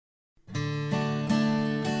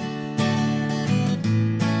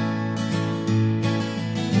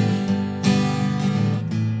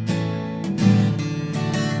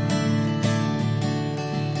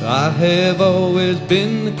I have always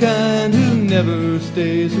been the kind who never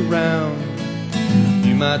stays around.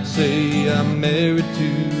 You might say I'm married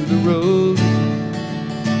to the road.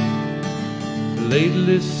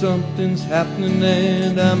 Lately something's happening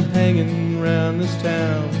and I'm hanging around this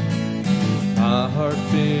town. My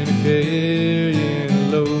heart's been carrying a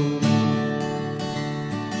load.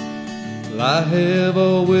 Well, I have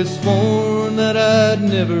always sworn that I'd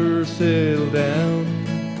never settle down.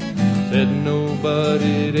 Said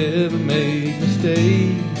nobody'd ever make me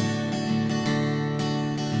stay.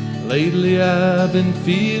 Lately I've been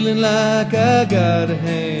feeling like I gotta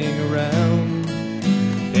hang around.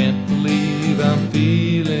 Can't believe I'm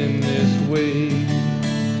feeling this way.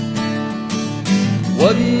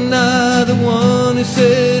 Wasn't I the one who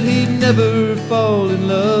said he'd never fall in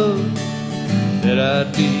love? Said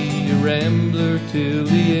I'd be a rambler till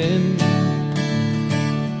the end.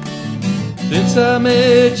 Since I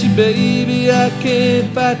met you, baby, I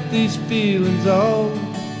can't fight these feelings off.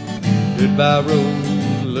 Goodbye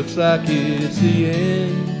road, looks like it's the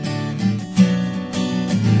end.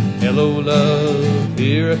 Hello love,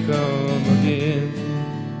 here I come again.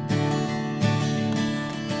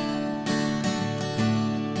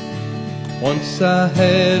 Once I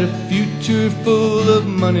had a future full of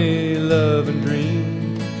money, love and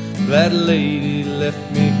dreams. That lady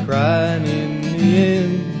left me crying in the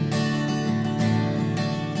end.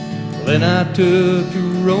 Then I took to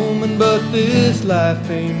roaming, but this life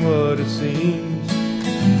ain't what it seems.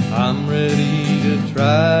 I'm ready to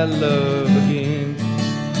try love again.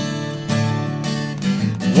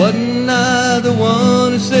 Wasn't I the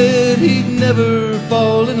one who said he'd never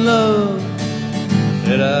fall in love?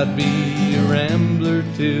 Said I'd be a rambler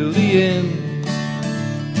till the end.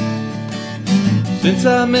 Since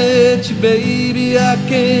I met you, baby, I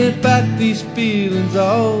can't fight these feelings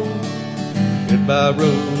off. Goodbye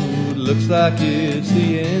road, looks like it's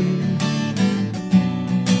the end.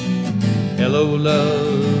 Hello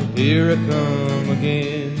love, here I come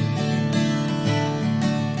again.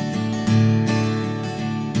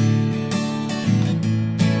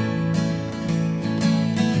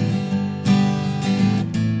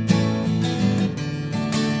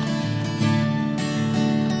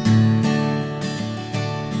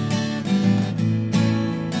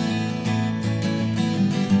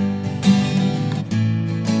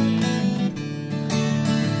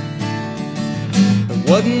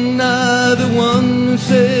 Wasn't I the one who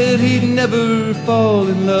said he'd never fall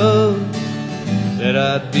in love? Said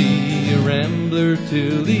I'd be a rambler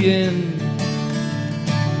till the end.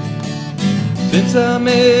 Since I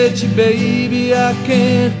met you, baby, I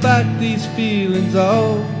can't fight these feelings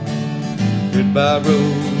off. Goodbye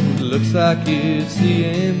road, looks like it's the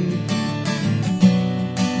end.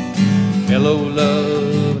 Hello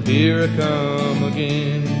love, here I come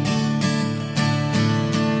again.